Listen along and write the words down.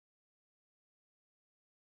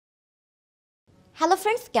Hello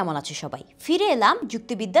friends, কেমন আছো সবাই? ফিরে এলাম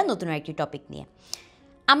যুক্তিবিদ্যার নতুন একটি টপিক নিয়ে।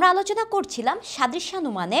 আমরা আলোচনা করছিলাম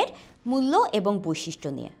সাদৃশ্যানুমানের মূল্য এবং বৈশিষ্ট্য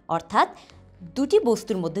নিয়ে, অর্থাৎ দুটি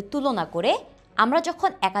বস্তুর মধ্যে তুলনা করে আমরা যখন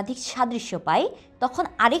একাধিক সাদৃশ্য পাই তখন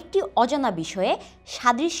আরেকটি অজানা বিষয়ে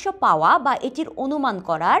সাদৃশ্য পাওয়া বা এটির অনুমান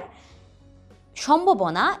করার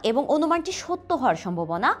সম্ভাবনা এবং অনুমানটি সত্য হওয়ার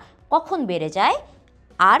সম্ভাবনা কখন বেড়ে যায়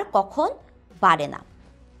আর কখন বাড়ে না।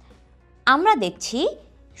 আমরা দেখছি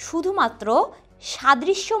শুধুমাত্র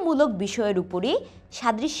সাদৃশ্যমূলক বিষয়ের উপরই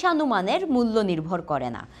সাদৃশ্যানুমানের মূল্য নির্ভর করে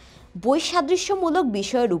না, বৈসাদৃশ্যমূলক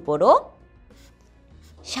বিষয়ের উপরও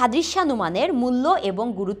সাদৃশ্যানুমানের মূল্য এবং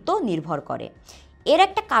গুরুত্ব নির্ভর করে। এর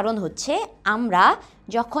একটা কারণ হচ্ছে, আমরা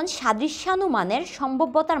যখন সাদৃশ্যানুমানের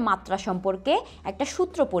সম্ভাব্যতার মাত্রা সম্পর্কে একটা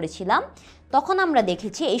সূত্র পড়েছিলাম তখন আমরা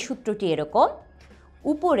দেখেছি এই সূত্রটি এরকম: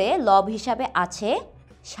 উপরে লব হিসাবে আছে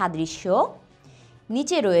সাদৃশ্য,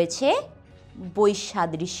 নিচে রয়েছে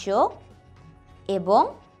বৈসাদৃশ্য এবং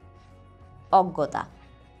অজ্ঞতা।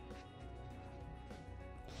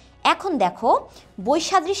 এখন দেখো,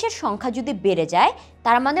 বৈসাদৃশ্যের সংখ্যা যদি বেড়ে যায়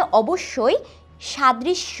তার মানে অবশ্যই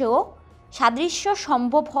সাদৃশ্য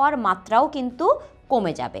সম্ভব হওয়ার মাত্রাও কিন্তু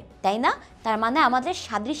কমে যাবে, তাই না? তার মানে আমাদের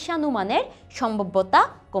সাদৃশ্যানুমানের সম্ভাব্যতা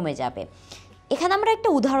কমে যাবে। এখানে আমরা একটা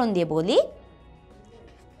উদাহরণ দিয়ে বলি,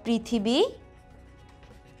 পৃথিবী,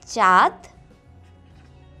 চাঁদ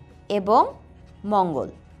এবং মঙ্গল,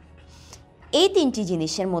 এই তিনটি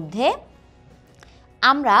জিনিসের মধ্যে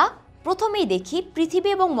আমরা প্রথমেই দেখি পৃথিবী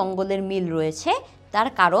এবং মঙ্গলের মিল রয়েছে। তার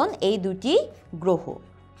কারণ এই দুটি গ্রহ,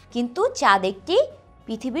 কিন্তু চাঁদ একটি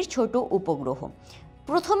পৃথিবীর ছোট উপগ্রহ।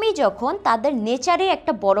 প্রথমেই যখন তাদের নেচারে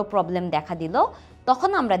একটা বড় প্রবলেম দেখা দিল তখন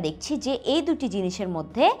আমরা দেখছি যে এই দুটি জিনিসের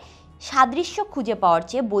মধ্যে সাদৃশ্য খুঁজে পাওয়ার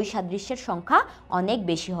চেয়ে বৈসাদৃশ্যের সংখ্যা অনেক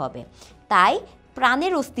বেশি হবে। তাই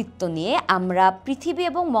প্রাণের অস্তিত্ব নিয়ে আমরা পৃথিবী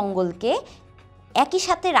এবং মঙ্গলকে একই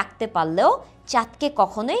সাথে রাখতে পারলেও চাঁদকে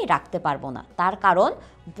কখনোই রাখতে পারবো না। তার কারণ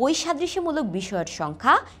বৈসাদৃশ্যমূলক বিষয়ের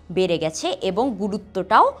সংখ্যা বেড়ে গেছে এবং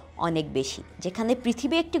গুরুত্বটাও অনেক বেশি। যেখানে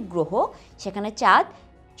পৃথিবী একটি গ্রহ, সেখানে চাঁদ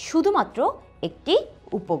শুধুমাত্র একটি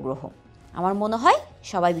উপগ্রহ। আমার মনে হয়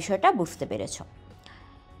সবাই বিষয়টা বুঝতে পেরেছ।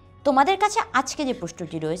 তোমাদের কাছে আজকে যে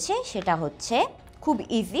প্রশ্নটি রয়েছে সেটা হচ্ছে খুব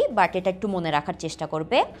ইজি, বাট এটা একটু মনে রাখার চেষ্টা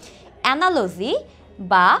করবে। অ্যানালজি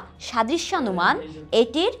বা সাদৃশ্যানুমান,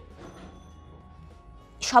 এটির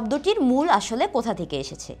শব্দটির মূল আসলে কোথা থেকে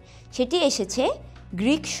এসেছে? সেটি এসেছে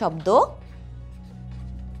গ্রিক শব্দ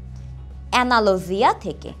অ্যানালোজিয়া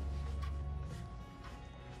থেকে।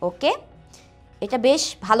 ওকে, এটা বেশ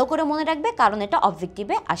ভালো করে মনে রাখবে কারণ এটা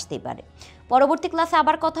অবজেক্টিভে আসতেই পারে। পরবর্তী ক্লাসে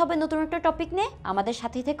আবার কথা হবে নতুন একটা টপিক নিয়ে। আমাদের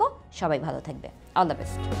সাথেই থেকো, সবাই ভালো থাকবে। All the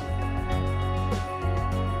best.